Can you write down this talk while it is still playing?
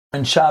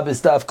And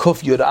Shabbos Daf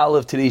Kuf Yud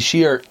Aleph. Today's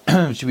shir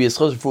should be a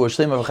schos for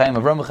Shleim of Chaim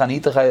Avram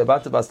Chanita Chay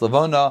Abata Bas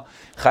Lavona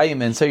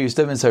Chaim and Sayer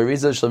Steven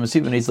Sayriza Shlomo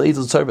Sibin Eitz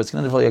Leitzel Tzar Bas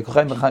Knan V'Yakol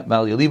Chaim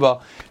Mal Yaliba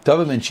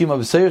David Ben Shima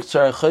B'Seirich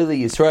Tzar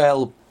Chayli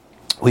Yisrael.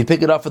 We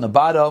pick it up from the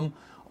bottom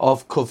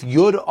of Kuf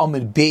Yud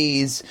Amid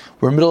Beis.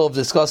 We're in the middle of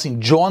discussing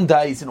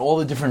jaundice and all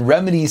the different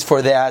remedies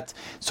for that.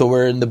 So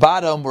we're in the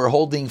bottom. We're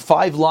holding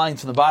 5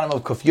 lines from the bottom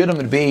of Kuf Yud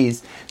Amid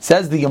Beis.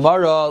 Says the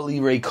Gemara Li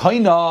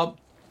Reikaina.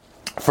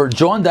 For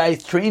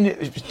jaundice, train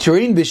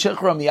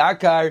b'shechra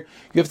miyakar,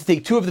 you have to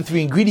take 2 of the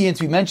 3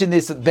 ingredients. We mentioned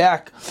this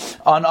back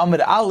on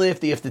Amud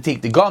Aleph. You have to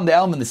take the gum, the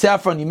elm, and the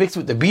saffron. You mix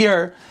with the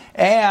beer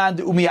and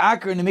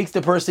umiyakar, and it makes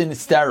the person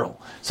sterile.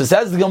 So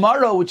says the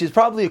Gemara, which is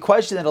probably a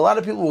question that a lot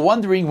of people were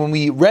wondering when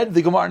we read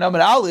the Gemara in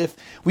Amud Aleph.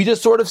 We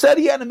just sort of said,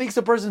 yeah, and it makes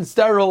a person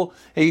sterile.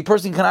 A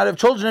person cannot have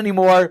children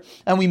anymore,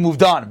 and we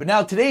moved on. But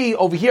now today,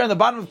 over here on the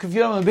bottom of Kuf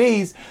Yud Amid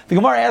Beis, the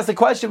Gemara asked a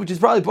question which is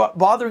probably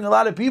bothering a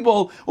lot of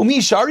people. Umi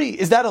Shari,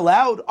 is that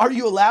allowed? Are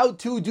you allowed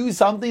to do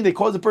something that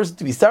causes a person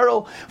to be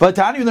sterile?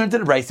 Vatani, we learned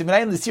in the Brayso.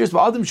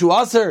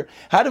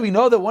 How do we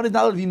know that one is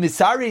not allowed to be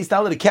misari, it's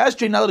not allowed to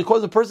castrate, not allowed to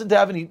cause a person to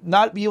have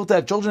not be able to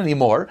have children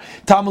anymore?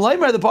 The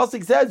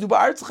pasuk says,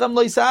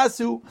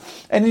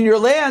 and in your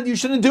land you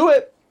shouldn't do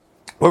it,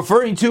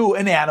 referring to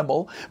an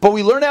animal. But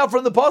we learn out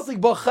from the pasuk,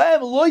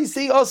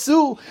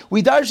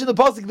 we darshan the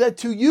pasuk that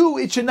to you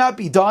it should not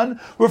be done,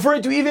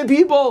 referring to even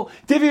people.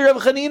 Tivi Reb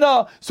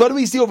Chanina. So what do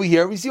we see over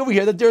here? We see over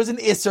here that there's an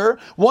isser.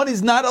 One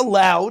is not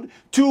allowed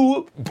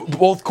to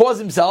both cause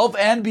himself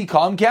and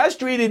become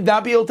castrated,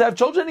 not be able to have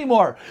children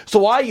anymore. So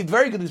why? It's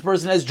very good this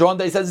person has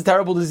jaundice, has a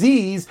terrible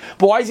disease,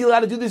 but why is he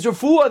allowed to do this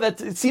refuah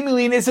that's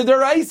seemingly an isser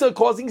deraisa,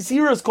 causing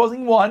serous,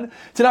 causing one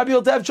to not be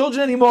able to have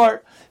children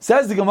anymore?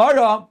 Says the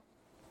Gemara,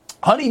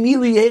 no,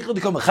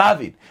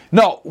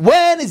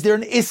 when is there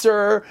an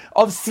isser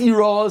of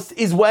siros?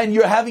 Is when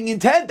you're having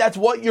intent. That's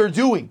what you're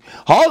doing.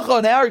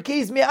 In our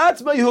case,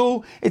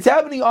 it's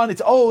happening on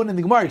its own. And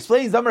the Gemara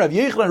explains, someone who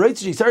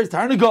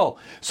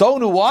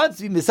wants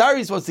to be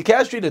misaris, wants to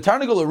castrate a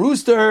tarnagol, a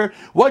rooster,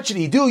 what should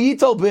he do?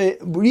 Yital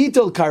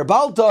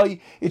karbaltai.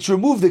 It should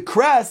remove the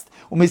crest,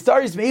 and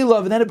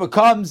then it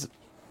becomes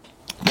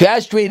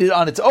castrated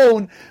on its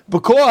own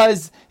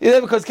because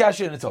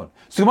castrated on its own.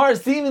 So Gemara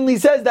seemingly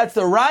says that's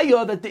the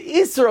raya, that the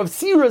isser of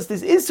sirus,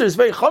 this isser is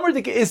very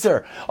chamerdik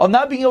isser of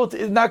not being able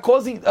to, not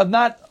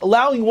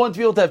allowing one to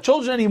be able to have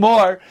children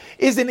anymore,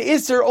 is an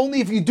isser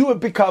only if you do it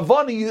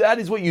b'kavana, that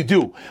is what you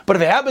do. But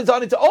if it happens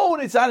on its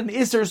own, it's not an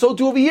isser. So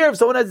too over here, if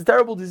someone has a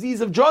terrible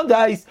disease of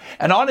jaundice,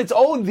 and on its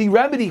own the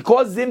remedy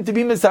causes him to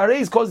be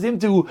misares, causes him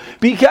to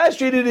be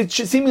castrated, it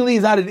seemingly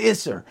is not an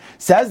isser.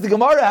 Says the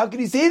Gemara, how can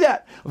you say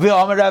that?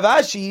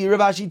 Ravashi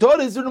taught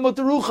us, there's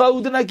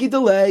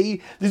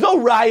no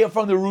raya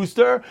from the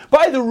rooster.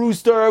 By the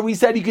rooster, we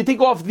said you can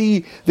take off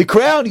the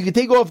crown, you can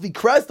take off the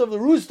crest of the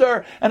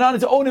rooster, and on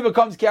its own it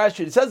becomes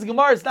castrated. It says the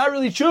Gemara, it's not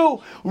really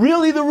true.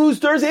 Really, the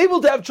rooster is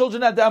able to have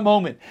children at that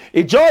moment.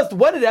 It just,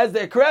 when it has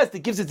that crest,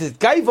 it gives it its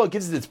gaiva, it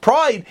gives it its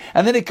pride,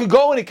 and then it could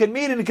go and it can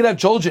mate and it can have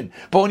children.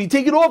 But when you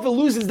take it off, it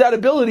loses that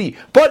ability.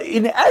 But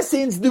in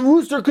essence, the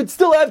rooster could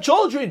still have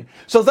children.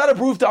 So it's not a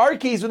proof to our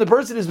case when the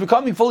person is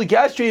becoming fully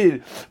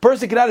castrated, the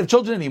person cannot have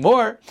children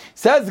anymore.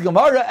 Says the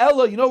Gemara,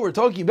 Ella, you know what we're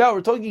talking about?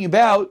 We're talking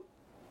about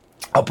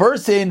a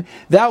person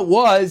that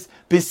was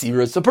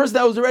bisirus, a person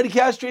that was already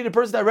castrated, a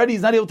person that already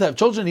is not able to have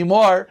children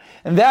anymore,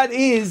 and that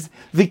is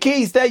the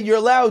case that you're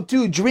allowed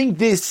to drink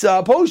this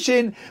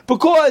potion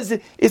because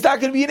it's not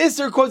going to be an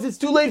isser because it's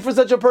too late for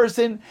such a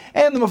person.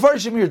 And the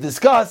Mefarshim here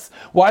discuss,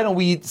 why don't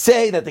we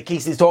say that the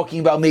case is talking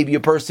about maybe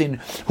a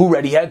person who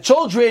already had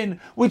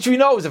children, which we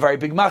know is a very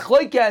big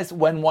machlokes.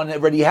 When one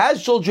already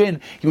has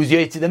children, he was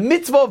yet to the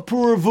mitzvah of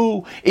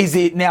puravu. Is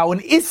it now an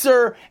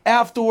isser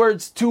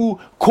afterwards to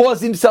cause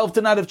himself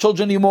to not have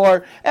children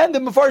anymore? And the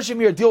Mefarshim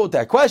here deal with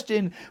that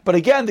question. But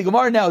again, the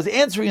Gemara now is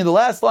answering in the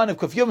last line of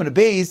Kuf Yud Amid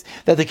Beis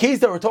that the case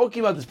that we're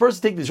talking about, this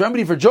person taking this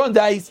remedy for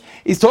jaundice,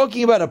 is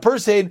talking about a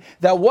person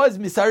that was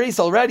misaris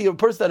already, a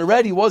person that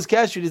already was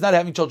castrated, is not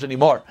having children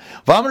anymore.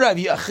 Says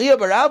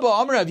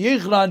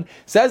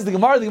the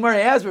Gemara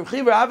asks,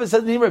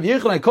 says the name of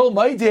Yechlan, I call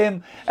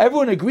Maidim,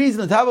 everyone agrees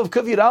in the top of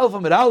Kuf Yud Aleph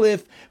Amid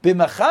Aleph,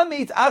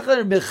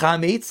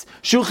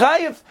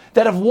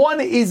 that if one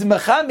is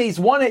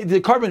mechametz, the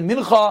carbon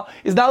mincha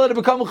is not allowed to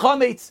become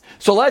chametz.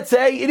 So let's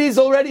say it is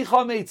already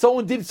chametz.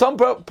 Someone did some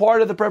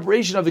part of the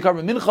preparation of the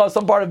carbon mincha,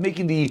 some part of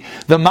making the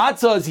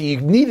matzahs. He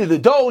kneaded the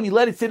dough and he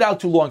let it sit out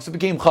too long, so it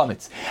became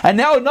chametz. And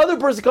now another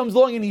person comes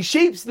along and he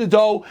shapes the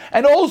dough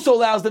and also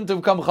allows them to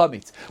become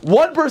chametz.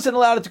 One person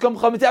allowed it to become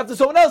chametz after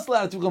someone else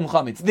allowed it to become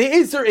chametz. The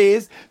isser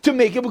is to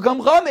make it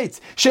become chametz.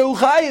 Shehu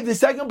chayiv. The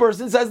second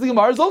person says the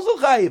Gemara is also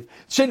chayiv.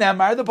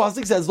 Shenamar, the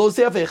pasuk says lo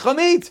se'afeh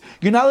chametz.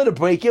 You're not allowed to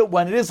break it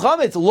when it is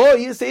chametz. Lo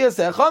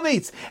yisei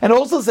chametz. And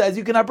also says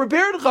you cannot not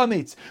prepared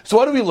chametz. So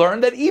what do we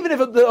learn? That even if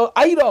the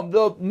item,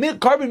 the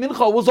carbon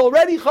mincha, was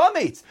already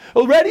chametz,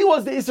 already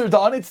was the isser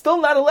done, it's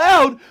still not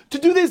allowed to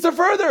do the isser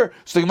further.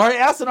 So the Gemara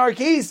asks in our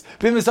case,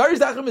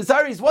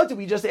 what did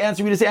we just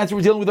answer? We just answered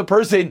we're dealing with a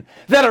person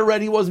that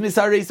already was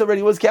misaris,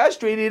 already was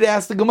castrated.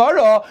 Ask the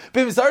Gemara,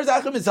 if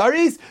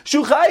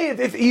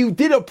you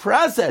did a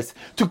process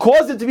to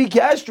cause it to be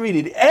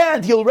castrated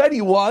and he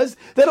already was,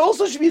 that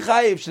also should be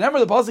chayiv. Remember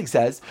the pasuk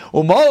says,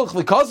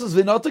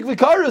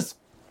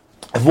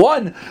 if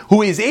one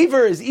who is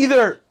aver is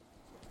either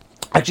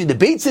actually the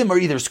beitzim are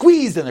either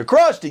squeezed and they're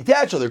crushed,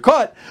 detached, or they're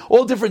cut,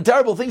 all different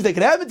terrible things that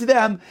can happen to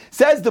them,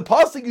 says the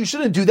pasuk you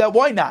shouldn't do that.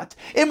 Why not?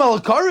 If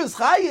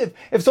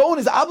someone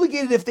is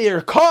obligated, if they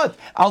are cut,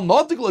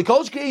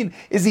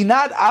 is he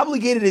not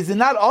obligated? Is it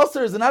not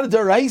usher? Is it not a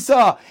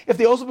deraisa? If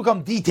they also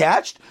become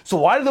detached? So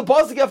why did the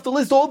pasuk have to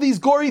list all these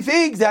gory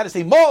things? They had to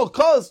say malch,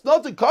 kas,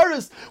 not the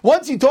karis.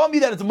 Once you taught me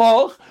that it's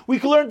malch, we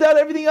can learn that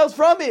everything else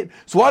from it.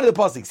 So why did the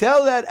pasuk say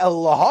that?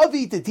 El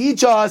lahavi, to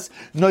teach us,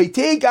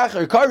 noitek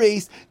acher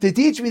kares,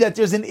 to teach me that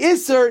there's an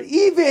isser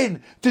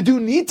even to do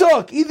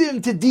nitok,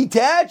 even to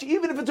detach,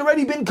 even if it's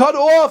already been cut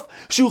off.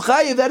 Shu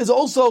chayiv, that is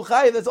also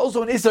chayiv, that's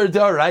also an isser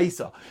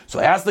daraisa. So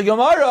I asked the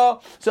Gemara,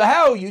 so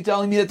how are you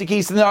telling me that the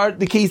case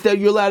that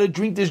you're allowed to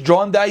drink this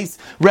jaundice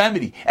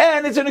remedy,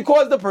 and it's going to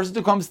cause the person to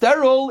become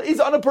sterile,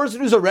 is on a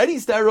person who's already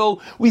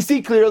sterile? We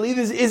see clearly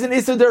this is an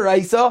isser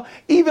daraisa,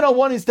 even on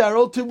one is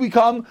sterile, to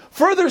become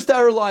further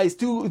sterilized,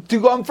 to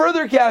become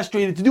further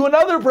castrated, to do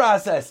another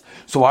process.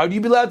 So why would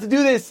you be allowed to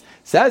do this?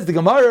 Says the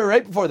Gemara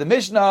right before the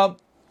Mishnah,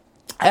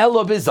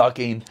 Elo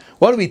bizakin.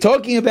 What are we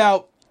talking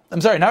about?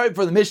 I'm sorry, not right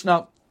before the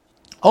Mishnah,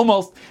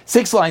 almost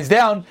 6 lines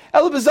down.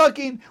 Elo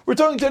bizakin. We're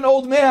talking to an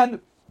old man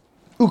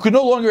who could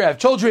no longer have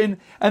children,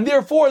 and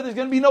therefore there's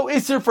going to be no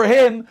isser for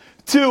him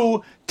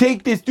to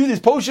do this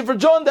potion for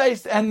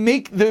jaundice and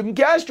make them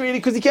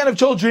castrated because he can't have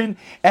children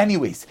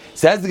anyways.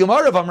 Says the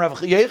Gemara, Rav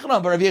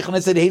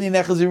Yochanan said, Rav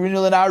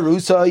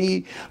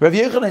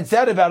Yochanan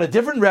said about a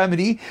different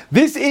remedy,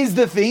 this is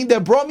the thing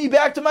that brought me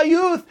back to my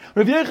youth.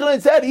 Rav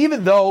Yochanan said,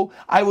 even though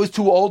I was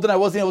too old and I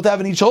wasn't able to have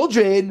any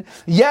children,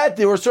 yet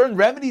there were certain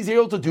remedies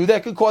able to do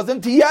that could cause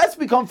them to, yes,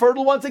 become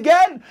fertile once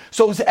again.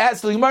 So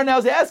the Gemara now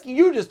is asking,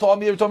 you just told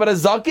me they were talking about a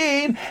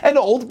zakin, an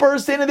old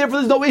person, and therefore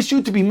there's no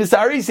issue to be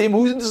misari, same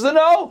who's to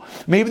know.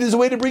 Maybe there's a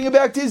way to bring it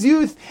back to his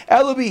youth.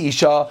 Elobi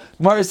Isha.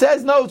 Gemara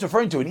says, no, it's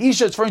referring to an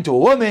Isha, it's referring to a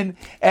woman,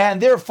 and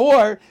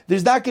therefore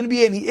there's not going to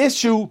be any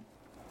issue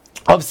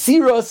of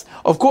sirus,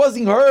 of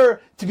causing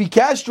her to be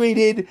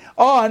castrated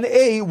on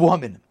a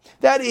woman.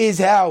 That is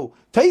how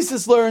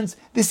Taisus learns.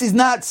 This is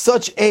not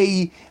such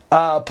a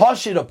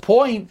pashit, a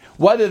point,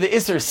 whether the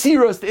Isser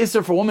Sirus, the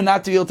Isser for women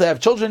not to be able to have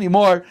children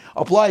anymore,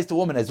 applies to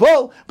women as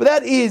well. But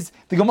that is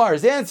the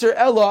Gemara's answer,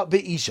 Ella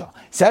Be'isha.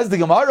 Says the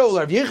Gemara,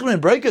 Rav Yochanan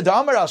Breika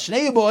Damar al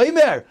Shnei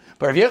Boimer.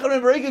 But Rav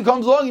Yochanan Breika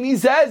comes along and he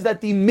says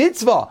that the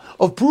mitzvah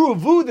of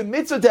Puruvu, the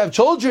mitzvah to have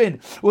children,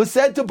 was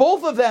said to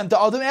both of them, to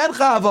Adam and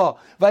Chava.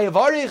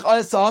 Vayavarich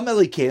Asam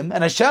Elikim,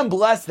 and Hashem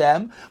blessed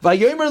them.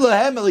 Vayomer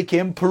Lahem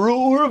Elikim,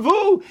 Puru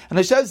Uruvu. And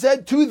Hashem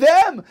said to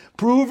them,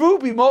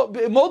 Puruvu, be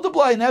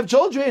multiply and have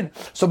children.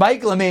 So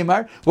Michael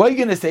Ameimar, what are you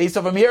going to say?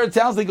 So from here it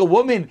sounds like a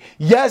woman,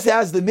 yes,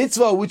 has the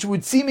mitzvah, which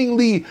would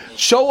seemingly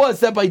show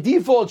us that by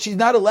default she's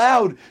not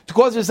allowed to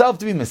cause herself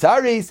to be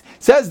misaris.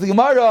 Says the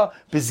Gemara,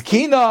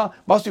 Bizkina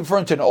must be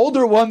referring to an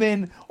older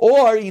woman,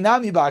 or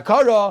Inami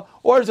Ba'akara,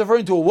 or is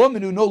referring to a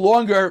woman who no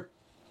longer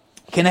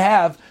can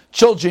have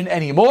children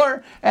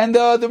anymore. And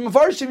the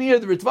Mefarshim here,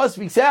 the Ritva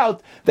speaks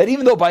out that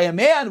even though by a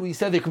man we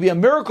said there could be a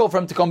miracle for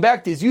him to come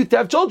back to his youth to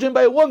have children,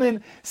 by a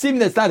woman, seeming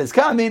that's not as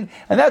common,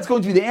 and that's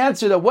going to be the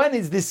answer that when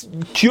is this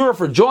cure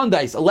for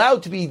jaundice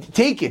allowed to be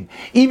taken,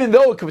 even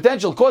though it could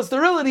potentially cause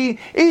sterility,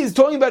 is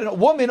talking about a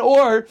woman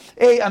or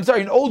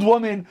an old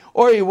woman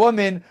or a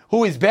woman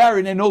who is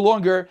barren and no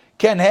longer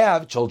can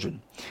have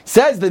children.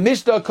 Says the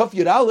Mishnah, Kaf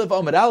Yud Aleph,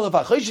 Amud Aleph,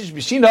 Achoshish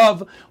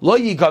B'shinav, Lo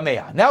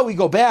Yigamea. Now we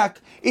go back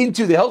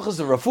into the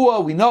Hilchos of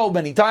Refuah. We know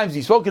many times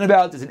we've spoken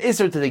about there's an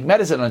Isser to take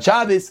medicine on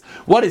Shabbos.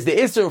 What is the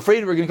Isser?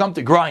 Afraid we're going to come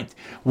to grind.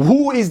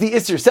 Who is the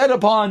Isser set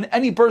upon?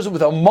 Any person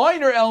with a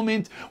minor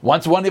ailment.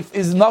 Once one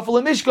is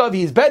Nafal Mishkav,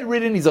 he is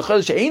bedridden, he's a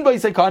Chol She'ein Bo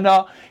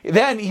Sakana,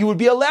 then he would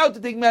be allowed to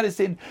take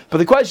medicine. But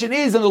the question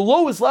is, on the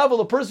lowest level,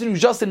 a person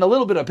who's just in a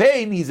little bit of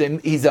pain, he's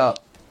a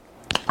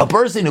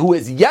person who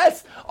is,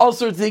 yes,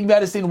 also to take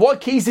medicine.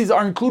 What cases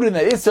are included in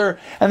that Isser?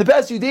 And the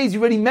past few days, you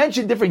already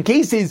mentioned different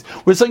cases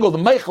where something called the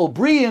Meichel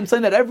Briim,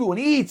 something that everyone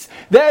eats,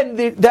 then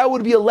that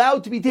would be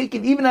allowed to be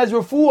taken even as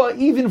refuah,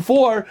 even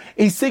for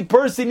a sick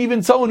person,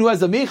 even someone who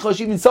has a mechosh,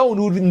 even someone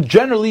who would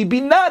generally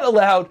be not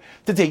allowed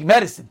to take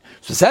medicine.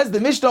 So says the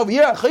Mishnah over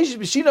here,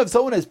 if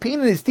someone has pain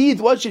in his teeth,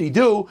 what should he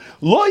do?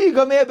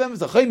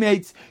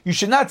 You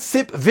should not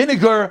sip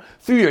vinegar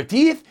through your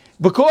teeth.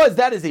 because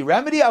that is a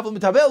remedy. You're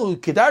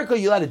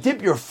allowed to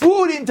dip your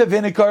food into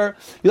vinegar.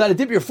 You're allowed to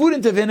dip your food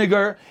into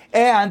vinegar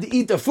and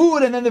eat the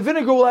food, and then the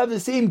vinegar will have the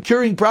same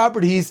curing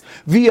properties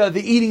via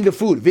the eating the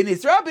food.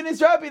 Vinisrabin,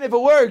 if it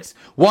works,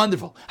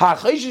 wonderful.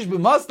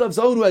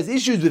 Someone who has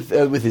issues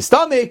with his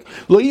stomach,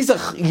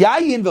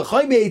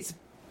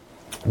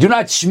 do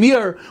not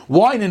smear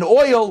wine and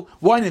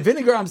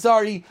vinegar,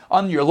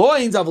 on your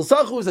loins.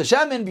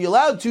 Be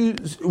allowed to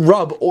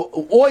rub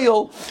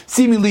oil,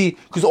 seemingly,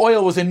 because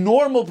oil was a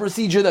normal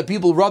procedure that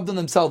people rubbed on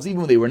themselves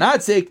even when they were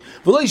not sick.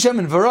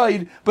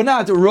 But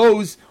not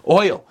rose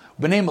oil.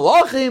 B'nei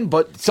Malachim,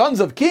 but sons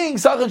of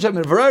kings, they're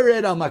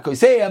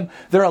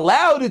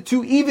allowed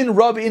to even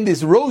rub in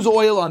this rose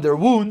oil on their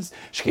wounds,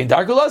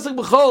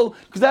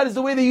 because that is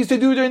the way they used to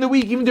do during the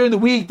week. Even during the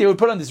week, they would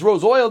put on this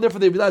rose oil, therefore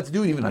they'd be allowed to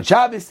do it even on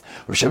Shabbos.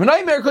 All of Klal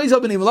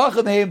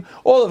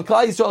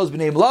Yisrael is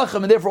B'nei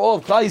Malachim, and therefore all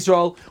of Klal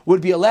Yisrael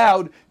would be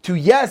allowed to,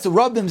 yes,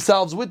 rub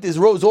themselves with this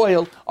rose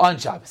oil on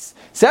Shabbos.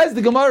 Says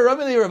the Gemara,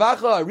 Rabbi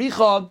Ravacha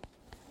Aricha,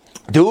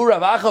 Du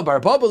Ravacha Bar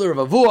Papa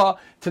Ravavua.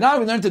 Tonight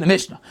we learned in the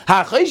Mishnah.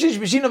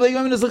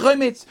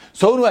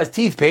 Someone who has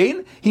teeth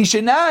pain, he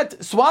should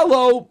not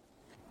swallow,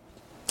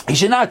 he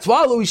should not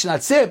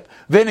sip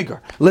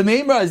vinegar.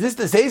 Lemeimra, is this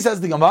to say,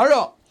 says the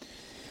Gemara?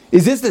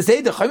 Is this to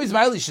say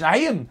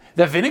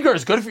that vinegar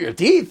is good for your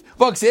teeth?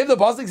 The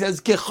pasuk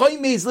says,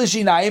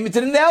 it's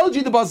an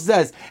analogy. The pasuk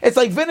says it's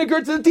like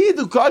vinegar to the teeth,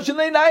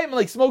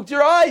 like smoke to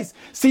your eyes,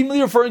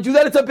 seemingly referring to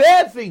that it's a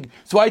bad thing.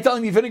 So why are you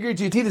telling me vinegar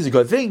to your teeth is a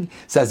good thing?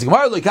 Says the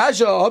Gemara,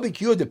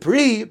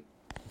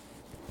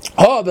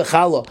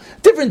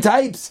 different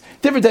types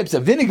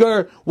of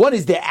vinegar. One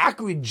is the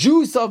acrid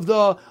juice of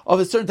a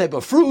certain type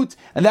of fruit,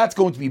 and that's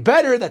going to be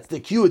better. That's the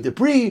kiyud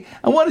depri.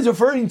 And one is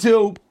referring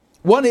to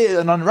one is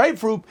an unripe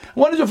fruit,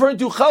 one is referring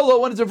to challah,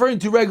 one is referring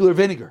to regular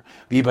vinegar.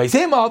 One is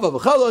when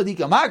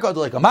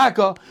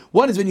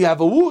you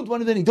have a wound,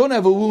 one is when you don't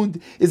have a wound,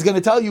 is going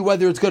to tell you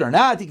whether it's good or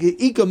not. If you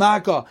have a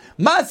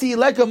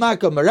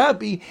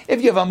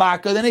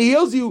makkah, then it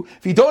heals you.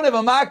 If you don't have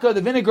a makkah, the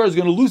vinegar is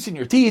going to loosen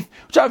your teeth,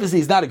 which obviously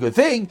is not a good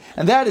thing,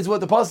 and that is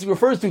what the pasuk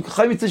refers to,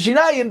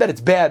 that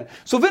it's bad.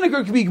 So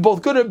vinegar can be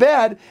both good or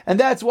bad, and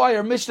that's why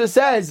our Mishnah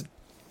says,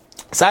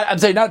 I'm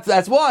saying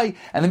that's why,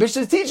 and the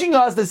Mishnah is teaching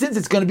us that since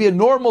it's going to be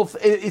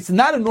it's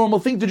not a normal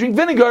thing to drink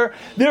vinegar,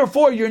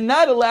 therefore you're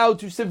not allowed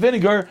to sip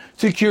vinegar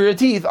to cure your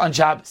teeth on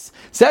Shabbos.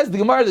 Says the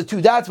Gemara, the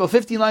two dots, about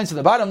 15 lines from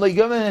the bottom, the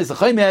Gemara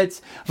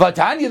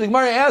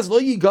asks,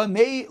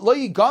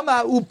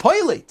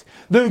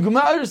 the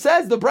Gemara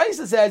says, the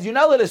Brisa says, you're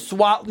not allowed to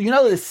swallow, you're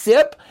not allowed to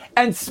sip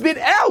and spit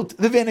out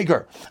the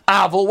vinegar.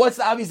 Avol, what's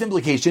the obvious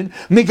implication?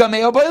 You're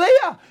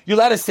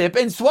allowed to sip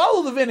and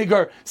swallow the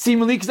vinegar,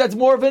 seemingly, because that's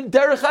more of a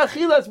derech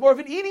achila, that's more of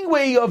an eating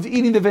way of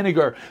eating the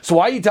vinegar. So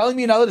why are you telling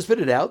me you're not allowed to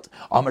spit it out?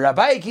 No,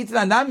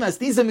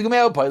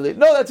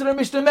 that's what our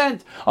Mishnah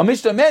meant. Our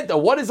Mishnah meant that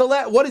what is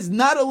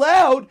not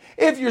allowed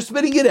if you're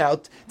spitting it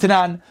out.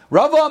 Tanan,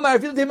 Rava Amar,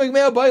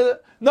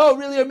 no,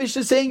 really, our Mishnah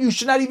is saying you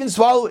should not even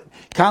swallow it.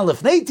 What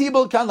is talking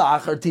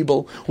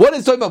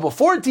about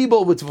before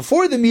tibul? What's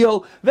before the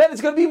meal? Then it's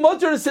going to be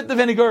mutter to sip the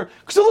vinegar,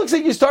 because it looks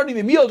like you're starting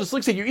the meal, it just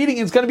looks like you're eating,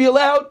 and it's going to be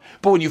allowed.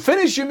 But when you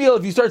finish your meal,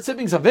 if you start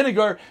sipping some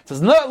vinegar, it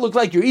does not look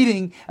like you're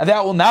eating, and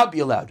that will not be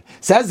allowed.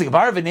 Says the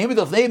Gemara, the name of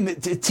the name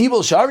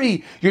tibul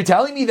shari. You're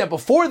telling me that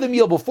before the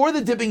meal, before the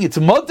dipping, it's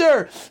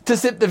mutter to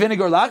sip the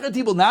vinegar. Lachar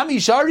tibul nami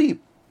shari.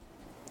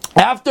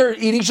 After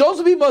eating should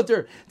also be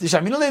mutter.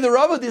 The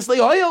Rava dislay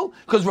oil,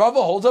 because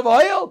Rava holds of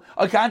oil.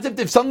 A concept,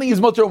 if something is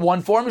mutter in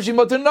one form, it should be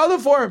mutter in another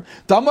form.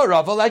 Dama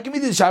Rava, like me,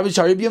 the Shabbos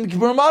Shari B'Yom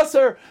Kippur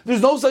Maser.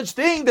 There's no such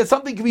thing that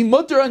something can be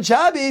mutter on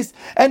Shabbos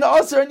and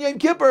Aser on Yom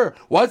Kippur.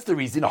 What's the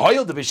reason?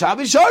 Oil the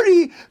Shabbos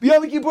Shari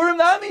B'Yom Kippur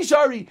Nami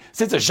Shari.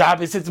 Since a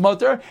Shabbos it's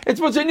mutter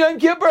in Yom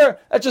Kippur.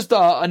 That's just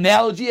an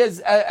analogy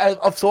as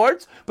of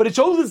sorts, but it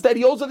shows us that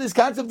he also has this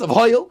concept of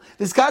oil,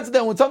 this concept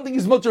that when something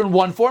is mutter in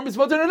one form, it's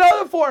mutter in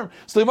another form.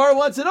 So the Gemara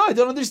wants to know, I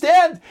don't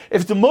understand.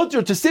 If it's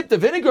mutter to sip the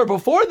vinegar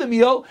before the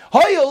meal,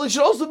 hoyel, it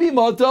should also be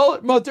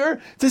mutter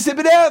to sip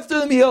it after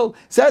the meal.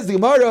 Says the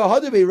Gemara,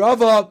 Hadabei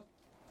Rava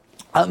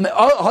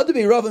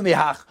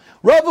Mehach.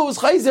 Rava was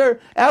chayzer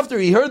after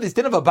he heard this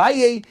din of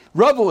Abaye.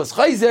 Rava was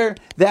chayzer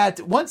that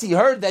once he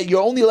heard that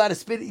you're only allowed to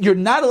spit, you're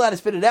not allowed to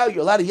spit it out.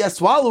 You're allowed to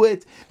swallow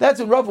it. That's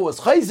when Rava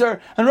was chayzer,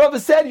 and Rava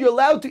said you're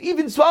allowed to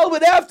even swallow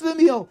it after the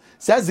meal.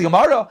 Says the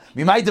Gemara,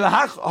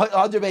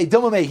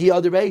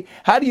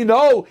 how do you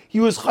know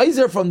he was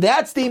chayzer from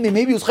that statement?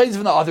 Maybe he was chayzer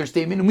from the other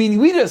statement. Meaning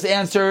we just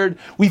answered.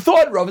 We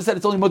thought Rava said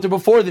it's only mutter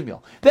before the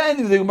meal.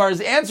 Then the Gemara is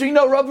answering.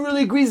 No, Rava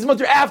really agrees it's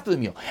mutter after the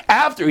meal.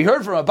 After he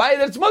heard from Abaye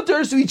that it's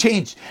mutter, so he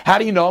changed. How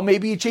do you know?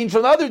 Maybe he changed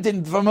from the other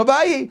din from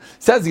Abaye.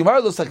 Says the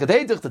Gemara, Lo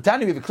Sakadei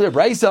Tani, we have a clear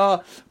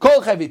brisa.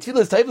 Kol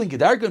Chavitilas Taivlin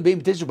Kedarkan Beim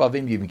Tisha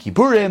B'Avim Yom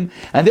Kippurim,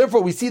 and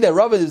therefore we see that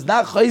Rava is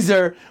not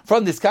chayzer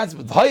from this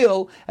concept of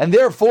hayil, and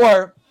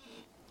therefore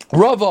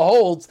Rava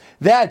holds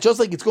that just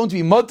like it's going to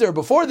be mutter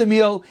before the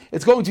meal,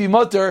 it's going to be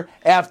mutter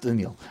after the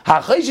meal.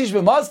 So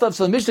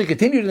the Mishnah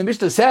continued, and the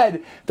Mishnah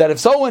said that if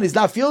someone is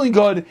not feeling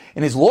good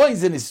in his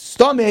loins, in his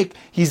stomach,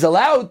 he's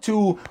allowed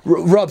to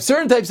rub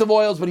certain types of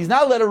oils, but he's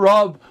not allowed to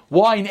rub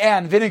wine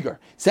and vinegar.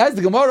 Says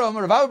the Gemara,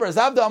 Amar Rav Bar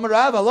Zabda, Amar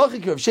Rav,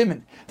 halachic Rav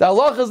Shimon. The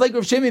halacha is like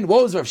Rav Shimon.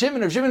 What was Rav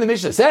Shimon? Rav Shimon, the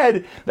Mishnah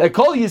said that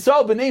Kol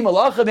Yisrael b'nei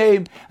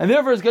malachavim, and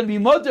therefore it's going to be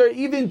mutter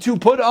even to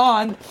put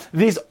on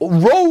this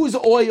rose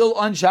oil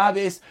on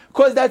Shabbos,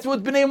 because that's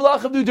what b'nei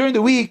malachim do during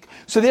the week.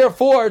 So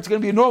therefore, it's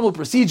going to be a normal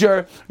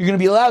procedure. You're going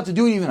to be allowed to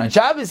do it even on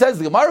Shabbos. Says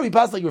the Gemara, we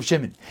pass like Rav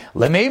Shimon.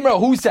 Lemeimra,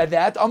 who said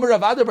that? Amar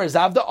Rav Adar Bar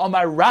Zabda,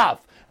 Amar Rav.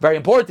 Very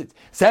important.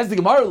 Says the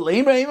Gemara,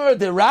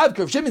 the Rav,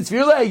 Rav Shimon,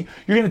 Sfirlei,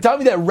 you're going to tell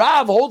me that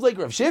Rav holds like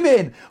Rav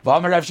Shimon. The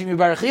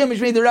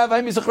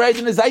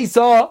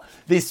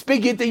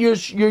spigot that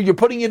you're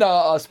putting in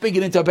a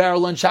spigot into a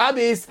barrel on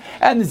Shabbos,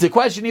 and there's a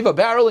question, you have a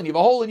barrel and you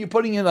have a hole and you're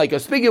putting in like a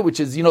spigot, which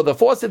is, the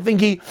faucet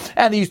thingy,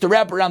 and they used to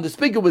wrap around the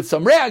spigot with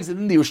some rags and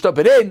then they would stuff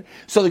it in.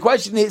 So the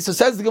question is, so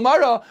says the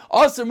Gemara,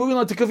 also moving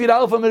on to Kufiyat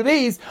Aleph Amar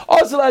Beis,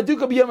 also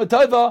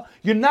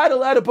you're not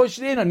allowed to push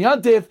it in on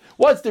Yantif.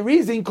 What's the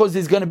reason? Because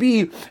there's going to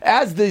be,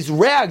 as these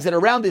rags that are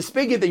around this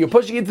spigot that you're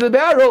pushing into the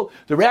barrel,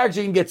 the rags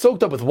are going to get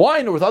soaked up with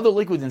wine or with other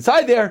liquids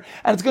inside there,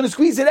 and it's going to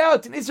squeeze it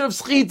out in Isra of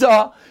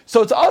Schita.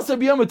 So it's also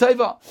B'yom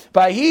HaTayva.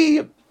 By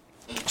he,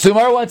 so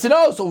Gemara wants to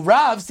know, so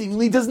Rav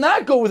seemingly does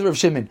not go with Rav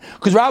Shimon,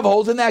 because Rav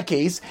holds in that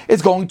case,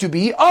 it's going to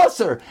be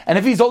Aser. And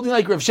if he's holding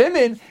like Rav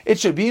Shimon, it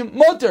should be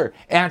Mutter.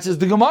 Answers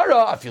the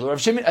Gemara, I feel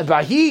Rav Shimon,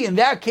 Bahi, in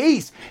that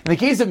case, in the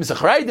case of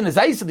Misacharayit and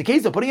Azais, in the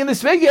case of putting in the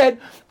spigot,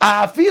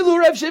 I feel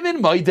Rav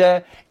Shimon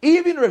Maida.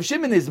 Even Rav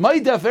Shimon is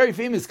Maida, very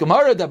famous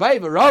Gemara,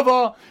 Dabai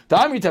Rava,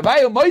 Tamri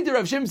Tabai, Maida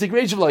Rav Shimon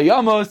Sikreisha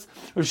V'Layamos.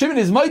 Rav Shimon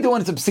is Maida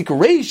when it's a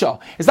Sikreisha.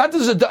 It's not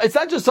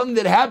just something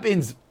that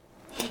happens.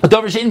 Not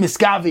just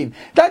something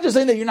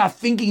that you're not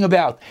thinking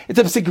about. It's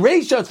a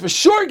psikreisha, it's for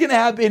sure going to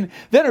happen.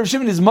 Then Rav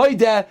Shimon is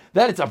moida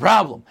that it's a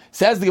problem.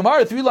 Says the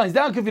Gemara 3 lines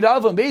down, Kufiyat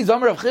Aleph and Beis,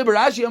 Amar Rav Chibar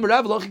Rashi, Amar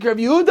Rav Lochik Rav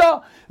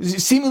Yehuda.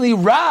 Seemingly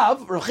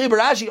Rav Chibar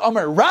Rashi,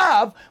 Amar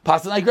Rav,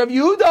 passing like Rav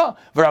Yehuda.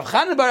 Rav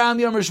Chanan bar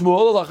Ami, Amar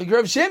Shmuel, Lochik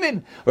Rav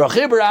Shimon. Rav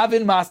Chibar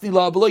Avin, Masni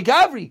La B'loi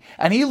Gavri.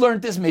 And he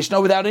learned this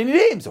Mishnah without any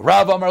names.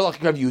 Rav Amar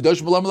Lochik Rav Yehuda,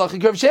 Shmuel Amar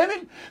Lochik Rav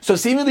Shimon. So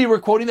seemingly we're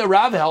quoting that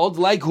Rav held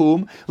like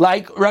whom?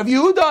 Like Rav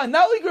Yehuda, and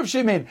not like Rav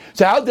Shimon.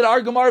 So how did our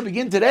Gemara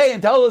begin today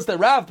and tell us that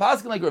Rav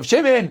Paskin like Rav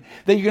Shimon,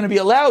 that you're going to be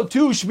allowed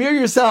to smear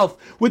yourself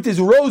with this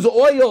rose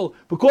oil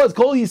because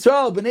Kol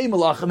Yisrael b'nei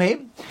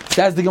malachim?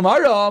 Says the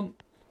Gemara,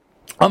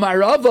 Amar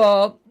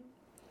Rava,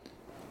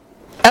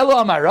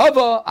 Ela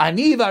Amarava,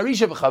 Ani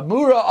Varisha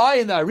V'Chamura, I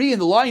and the Ari and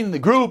the lion in the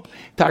group,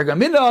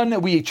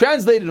 Targaminon, we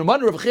translated in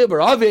one Rav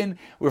Chibar Avin,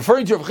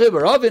 referring to Rav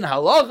Chibar Avin,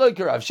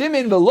 Halacha Rav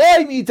Shimon,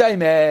 V'loi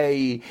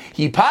Mitaimei.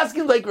 He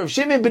paskined like Rav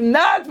Shimon, but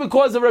not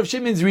because of Rav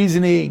Shimon's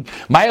reasoning.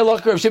 My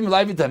Halacha Rav Shimon,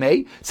 V'loi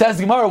Mitaimei. Says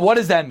the Gemara, what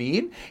does that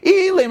mean?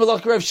 Ilay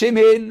Halacha Rav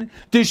Shimon,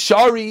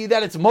 Dishari,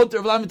 that it's Motor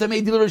V'loi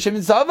Mitaimei, Dil Rav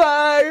Shimon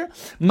Savar,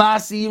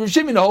 Masi, Rav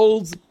Shimon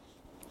holds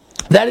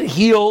that it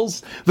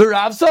heals. The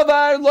Rav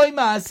Savar loy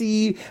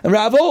masi, and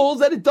Rav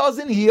holds that it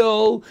doesn't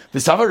heal. The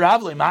Savar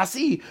Rav loy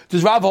masi.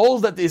 Does Rav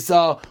holds that this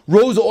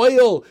rose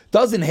oil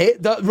doesn't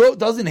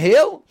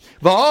heal?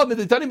 For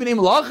the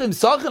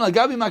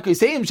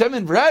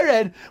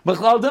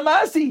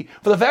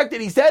fact that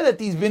he said that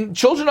these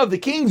children of the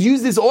kings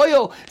use this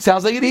oil,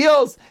 sounds like it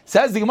heals.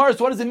 Says the Gemara,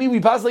 so what does it mean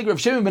we pass like Rav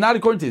Shimon, but not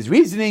according to his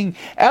reasoning?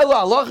 Ella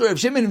Allah Rav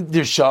Shimon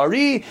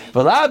Dirshari,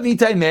 Valav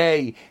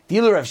Nitaimei.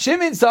 Dealer Rav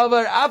Shimon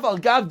Savar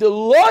Afal Gav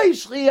Deloy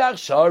Shliach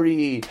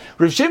Shari.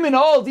 Rav Shimon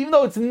holds, even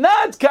though it's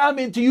not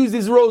common to use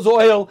this rose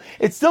oil,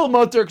 it's still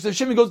mutter, because Rav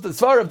Shimon goes to the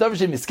Svar of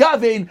Davashim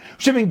Miskavein.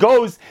 Shimon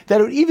goes that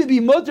it would even be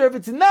mutter if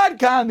it's not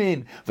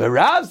common. The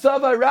Rav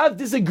Savar, Rav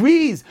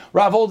disagrees.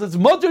 Rav holds it's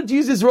mutter to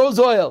use this rose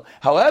oil.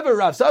 However,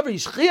 Rav Savar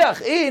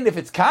Shliach in, if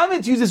it's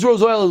common to use this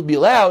rose oil, it will be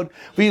allowed.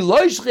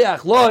 Veloy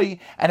Shliach loy,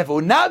 and if it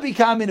would not be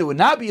common, it would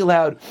not be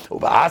allowed.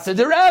 Uba'asa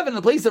de Rav, in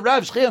the place of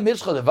Rav Shliach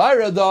Mishcha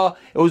Devarada,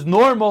 it was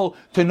normal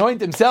to anoint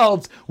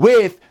themselves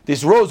with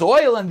this rose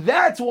oil, and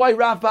that's why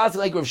Rav passes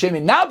like Rav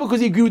Shimon, not because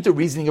he agreed with the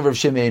reasoning of Rav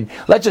Shimon.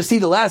 Let's just see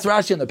the last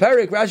Rashi on the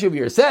parak. Rashi over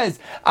here says,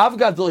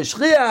 "Avgad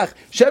l'shliach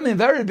shemin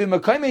vered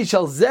b'makaymei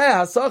shel zeh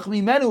hasach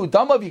mimenu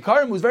damav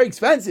yikarim was very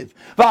expensive.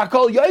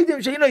 V'akol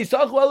yodim sheino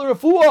yisachu el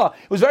refuah.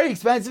 It was very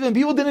expensive, and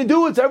people didn't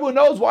do it. So everyone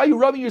knows why you're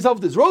rubbing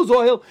yourself with this rose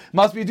oil.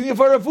 Must be doing it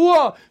for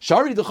refuah.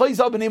 Shari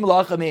d'chayisal b'nei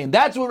malachamim.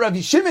 That's what Rav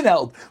Shimon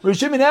held. Rav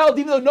Shimon held,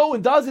 even though no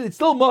one does it, it's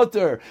still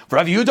mutter. For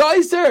Rav Yehuda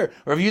Iser,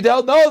 Rav Yehuda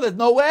held, no, there's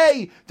no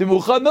way. The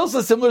mucha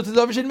milsa similar to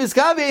the Davish and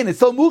Miskavein. It's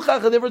still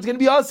muchach, and therefore it's going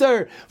to be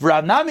aser.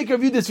 Rav Namik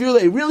reviewed this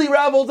really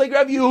Rav holds like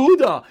Rav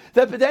Yehuda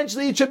that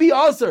potentially it should be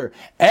aser.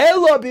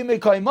 Ela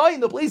b'mekaymai, in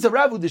the place of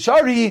Rav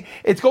Udeshari,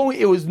 it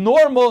was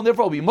normal, and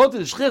therefore it will be mutter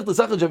shchich the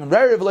sachaj and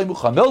rerev v'lei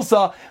mucha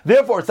milsa.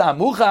 Therefore it's not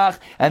muchach,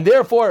 and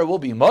therefore it will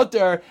be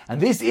mutter.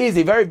 And this is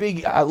a very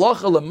big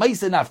halacha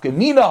l'maisa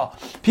nafkamina.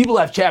 People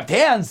have chapped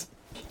hands.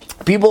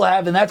 People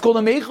have, and that's called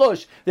a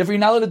mechosh. Therefore, you're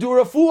not allowed to do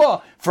a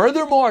refuah.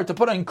 Furthermore, to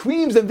put on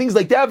creams and things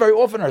like that very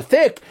often are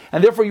thick,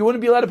 and therefore you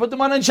wouldn't be allowed to put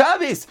them on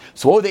Shabbos.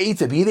 So what would the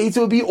eitzah be? The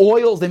eitzah would be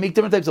oils. They make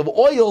different types of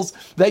oils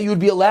that you would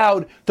be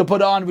allowed to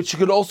put on, which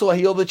could also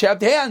heal the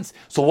chapped hands.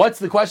 So what's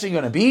the question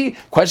going to be?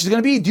 Question is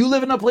going to be, do you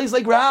live in a place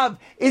like Rav?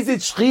 Is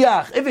it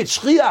shchiach? If it's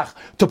shchiach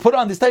to put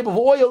on this type of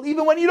oil,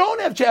 even when you don't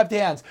have chapped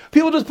hands,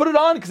 people just put it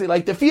on because they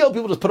like the feel.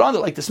 People just put it on, they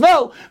like the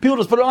smell. People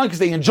just put it on because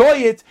they enjoy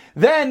it.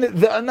 Then,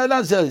 not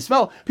necessarily the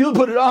smell, people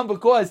put it on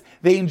because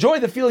they enjoy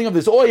the feeling of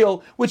this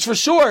oil, which for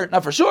sure,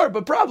 not for sure,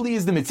 but probably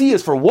is the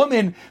mitzias for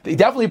women. They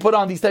definitely put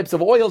on these types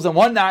of oils and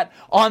whatnot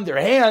on their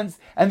hands,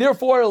 and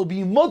therefore it'll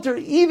be mutter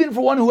even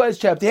for one who has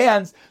chapped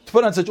hands to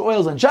put on such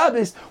oils on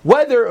Shabbos.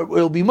 Whether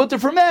it'll be mutter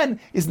for men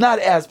is not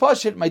as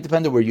pashut. It might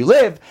depend on where you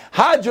live.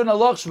 Hadron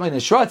alach shmei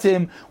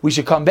neshratim. We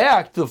should come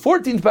back to the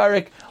 14th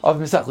parak of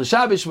Mesach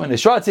Shabbos shmei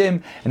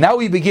neshratim, and now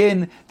we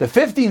begin the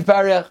 15th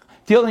parak,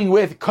 dealing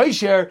with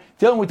kosher,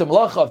 dealing with the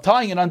malacha of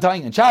tying and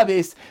untying in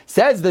Shabbos.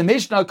 Says the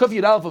Mishnah, Kuf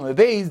Yud Aleph Amud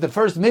Beis, the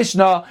first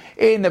Mishnah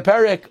in the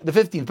parak, the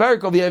 15th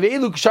parak of the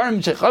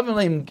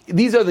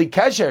these are the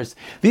keshers,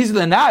 these are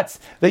the knots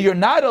that you're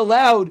not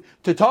allowed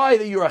to tie,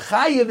 that you're a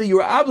chayiv, that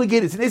you're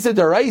obligated. It's an issa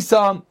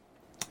deraisa.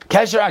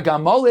 Kesher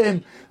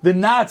agamolim, the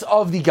knots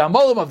of the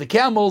gamolim, of the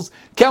camel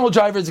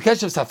drivers, the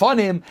kesher of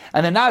safanim,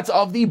 and the knots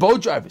of the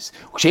boat drivers.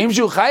 And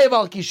just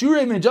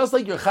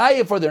like you're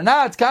chayiv for their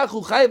knots,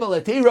 kachu chayiv al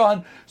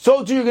atiran,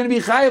 so too you're going to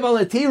be chayiv al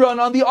atiran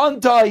on the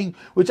untying,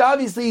 which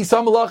obviously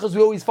some halachas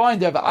we always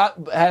find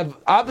have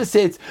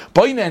opposites.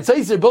 Baina and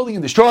Saiser, building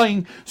and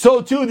destroying.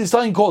 So too there's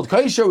something called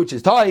kesher, which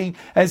is tying,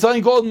 and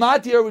something called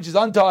matir, which is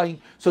untying.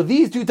 So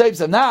these two types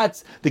of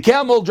knots, the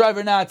camel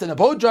driver knots and the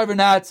boat driver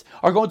knots,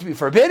 are going to be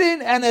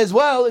forbidden, and as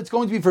well, it's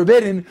going to be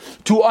forbidden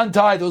to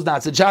untie those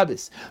knots at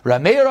Shabbos.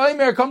 Rameir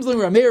Aimer comes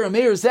along.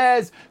 Rameir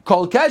says,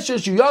 "Kol kesher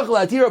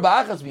shuyachal atira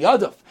ba'achas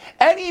miyadav."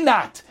 Any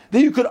knot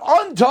that you could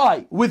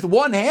untie with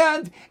one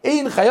hand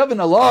in chayav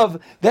and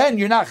alav, then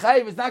you're not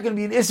chayav. It's not going to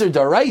be an iser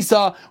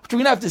daraisa, which we're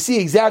going to have to see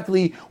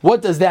exactly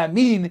what does that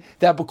mean.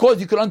 That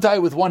because you could untie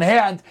it with one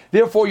hand,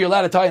 therefore you're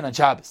allowed to tie it on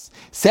Shabbos.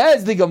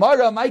 Says the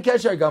Gemara, "My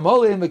kesher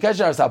gamolim,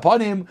 kesher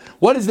sapanim."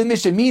 What does the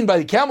Mishnah mean by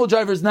the camel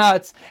driver's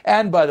knots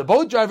and by the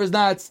boat driver's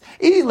knots?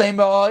 If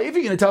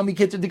you're going to tell me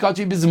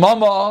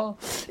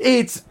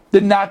it's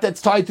the knot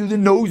that's tied through the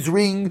nose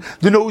ring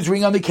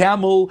on the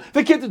camel,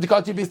 the kitta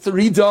dekati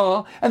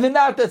b'tharida, and the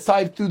knot that's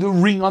tied through the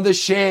ring on the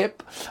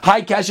ship.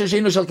 Hi kasher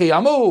sheino shel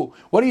kayamu.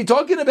 What are you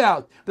talking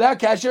about? That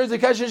kasher is a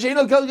kasher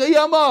sheino shel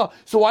kayama.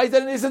 So why is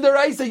that an issa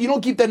deraisa? You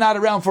don't keep that knot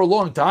around for a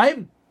long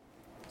time.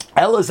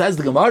 Ella says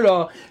the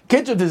Gemara,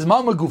 Kitchut is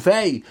mama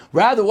gufei.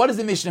 Rather, what does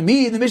the Mishnah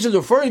mean? The Mishnah is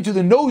referring to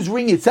the nose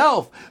ring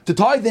itself, to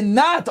tie the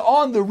knot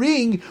on the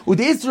ring with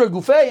the Isra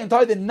gufei and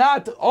tie the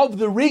knot of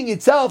the ring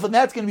itself, and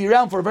that's going to be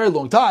around for a very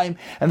long time,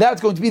 and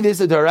that's going to be this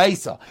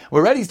deraisa.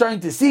 We're already starting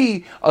to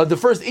see the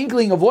first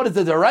inkling of what is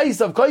the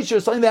deraisa of kosher,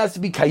 something that has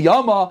to be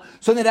kayama,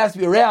 something that has to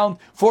be around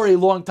for a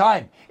long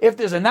time. If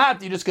there's a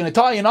knot you're just going to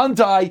tie and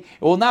untie,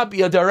 it will not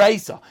be a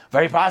deraisa.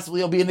 Very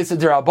possibly it'll be an issa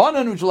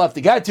derabanan, which we'll have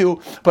to get to,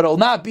 but it will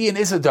not be an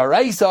issa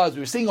deraisa, as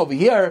we're seeing over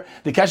here.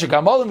 The kesher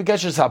gamolim, the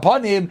kesher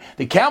sapanim,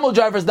 the camel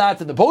driver's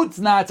knots and the boat's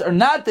knots are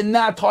not the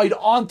knot tied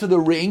onto the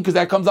ring, because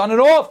that comes on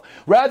and off.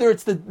 Rather,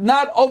 it's the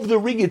knot of the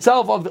ring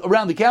itself,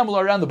 around the camel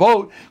or around the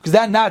boat, because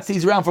that knot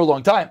stays around for a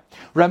long time.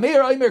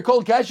 Rameir Aimer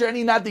Kol Kesher,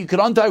 any knot that you could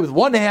untie with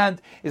one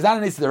hand is not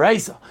an issa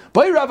deraisa.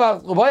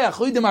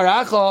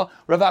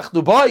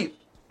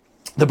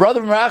 The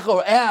brother of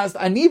Meracho asked,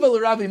 Aniva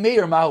l'Ravi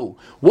Meir Mahu.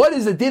 What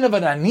is the din of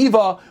an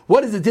aniva?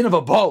 What is the din of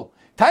a bow?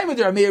 Is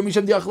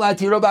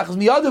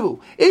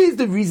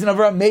the reason of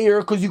a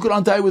mayor because you could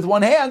untie it with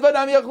one hand.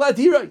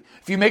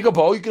 If you make a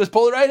bow, you can just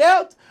pull it right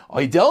out.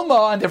 And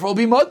therefore it will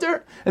be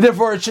mutter. And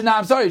therefore it should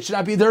not be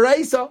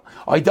deraisa.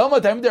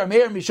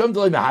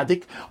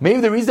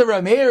 Maybe the reason of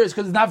Rameir is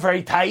because it's not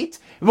very tight.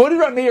 What did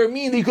Rameir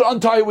mean that you could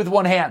untie it with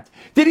one hand?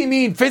 Did he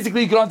mean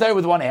physically you could untie it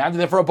with one hand,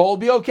 and therefore a bow will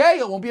be okay,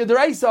 it won't be a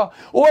deraisa?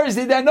 Or is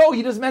it that no,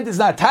 he just meant it's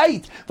not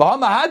tight?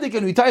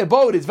 And we tie a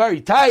boat, it's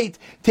very tight.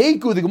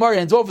 Teiku, the Gemara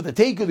ends off with the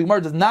Teiku. The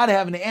Gemara does not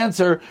have an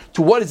answer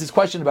to what is this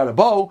question about a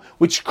bow,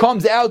 which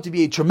comes out to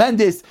be a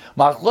tremendous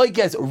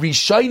machlokes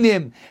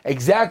rishonim,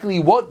 exactly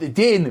what the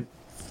din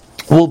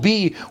will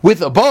be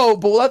with a bow,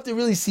 but we'll have to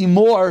really see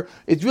more.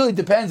 It really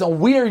depends on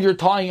where you're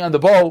tying on the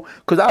bow,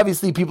 because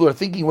obviously people are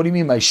thinking, what do you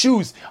mean my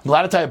shoes? I'm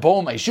allowed to tie a bow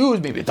on my shoes,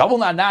 maybe a double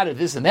knot or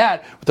this and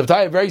that, but to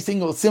tie a very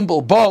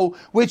simple bow,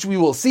 which we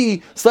will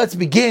see. So let's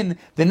begin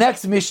the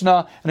next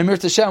Mishnah, and Amir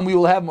Tashem, we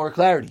will have more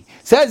clarity.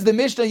 Says the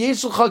Mishnah,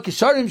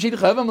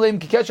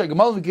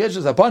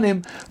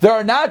 there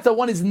are knots that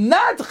one is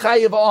not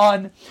chayiv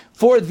on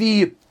for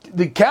the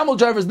camel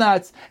driver's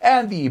knots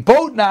and the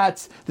boat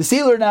knots, the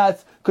sailor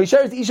knots.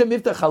 Koisheres isha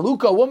miftach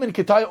haluka, a woman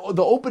could tie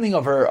the opening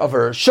of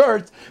her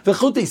shirt,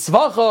 v'chutei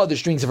svacha, the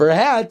strings of her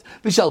hat,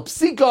 v'shal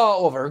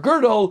psika, of her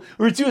girdle,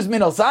 ritzius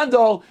min al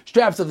sandal,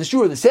 straps of the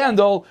shoe or the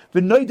sandal,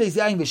 v'noides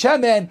yain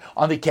v'shemen,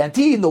 on the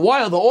canteen, the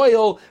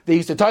oil, they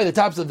used to tie the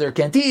tops of their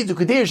canteens,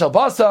 ukadir shal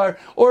basar,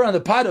 or on the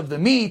pot of the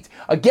meat.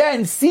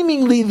 Again,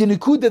 seemingly the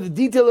nikuda, the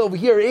detail over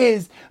here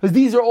is, because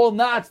these are all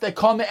knots that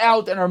come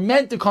out and are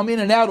meant to come in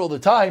and out all the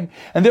time,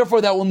 and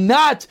therefore that will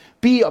not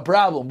be a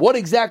problem. What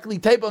exactly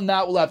type of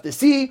knot we'll have to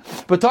see,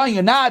 but tying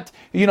a knot,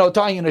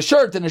 tying in a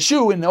shirt and a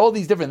shoe and all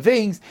these different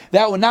things,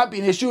 that would not be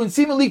an issue, and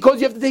seemingly because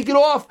you have to take it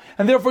off,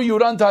 and therefore you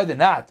would untie the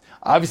knot.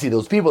 Obviously,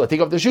 those people that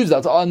take off their shoes,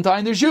 that's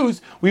untying their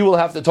shoes, we will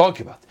have to talk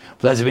about.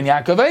 Well,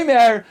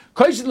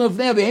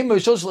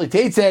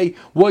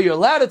 you're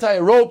allowed to tie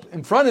a rope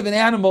in front of an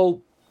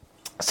animal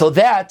so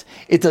that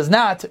it does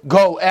not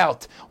go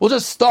out. We'll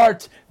just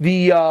start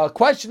the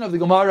question of the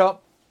Gemara.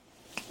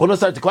 We'll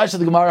start the question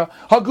of the Gemara.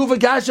 Hagufa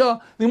Kasha.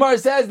 The Gemara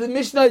says the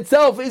Mishnah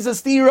itself is a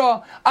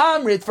stira.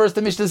 Amrit. First,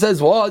 the Mishnah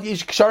says, "Well, there are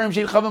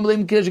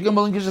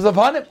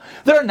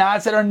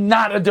knots that are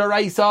not a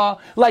deraisa,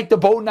 like the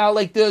boat knot,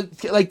 like the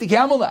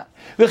camel knot.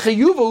 What's the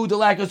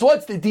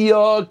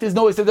diak? There's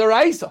no issa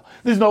deraisa.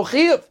 There's no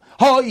chiyuv.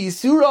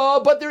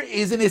 But there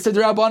is an Issa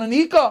D'Rabbanan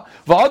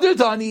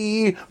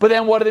V'adartani. But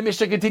then what did the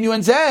Mishnah continue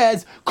and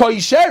says?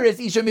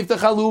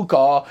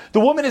 The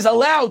woman is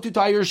allowed to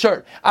tie her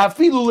shirt. That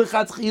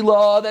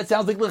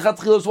sounds like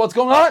lechatchila. So what's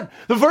going on?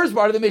 The first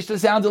part of the Mishnah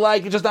sounded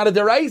like it's just not a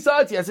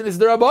deraisa. It's yes, an Issa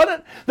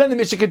D'Rabbanan. Then the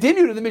Mishnah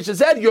continued, and the Mishnah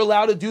said you're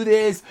allowed to do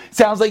this.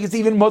 Sounds like it's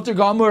even mutter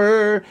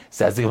gomer.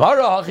 Says the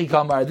Gemara,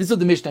 this is what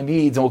the Mishnah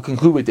means, and we'll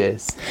conclude with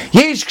this.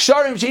 There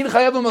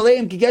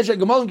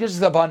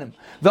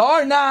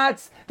are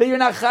knots that you're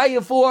not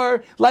chayav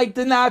for, like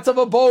the knots of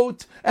a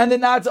boat and the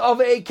knots of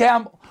a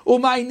camel.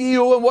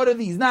 Umayniu, and what are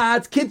these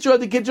knots? The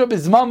kitra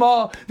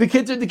bizmama, the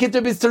kitra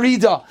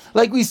biztarida.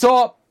 Like we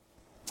saw,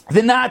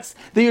 the knots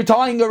that you're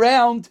tying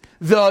around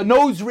the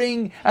nose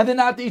ring and the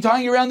knot that you're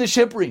tying around the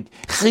ship ring.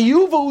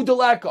 Chiyuva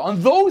udaleka.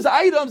 On those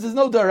items, there's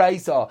no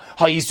daraisa.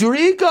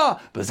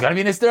 Hayisurika, but it's got to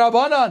be an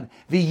istirabanan.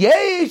 The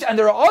yesh, and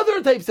there are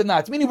other types of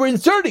knots, meaning we're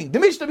inserting. The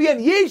Mishnah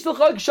began, yesh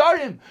l'chag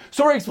sharim.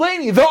 So we're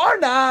explaining, there are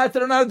knots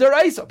that are not a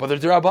daraisa, but they're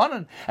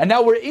darabanan. And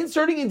now we're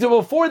inserting into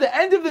before the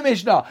end of the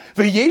Mishnah.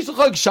 The yesh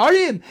l'chag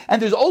sharim.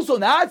 And there's also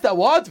knots that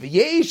what? The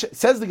yesh,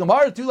 says the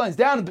Gemara, 2 lines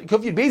down,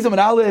 Kufyat Bezim and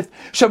Aleph,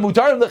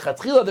 Shamutarim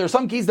l'chatchila. There are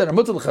some cases that are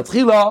mutar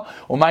l'chatchila.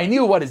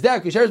 Umayniu, what is that?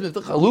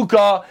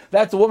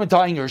 That's the woman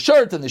tying her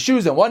shirt and the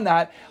shoes and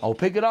whatnot. I'll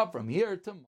pick it up from here tomorrow.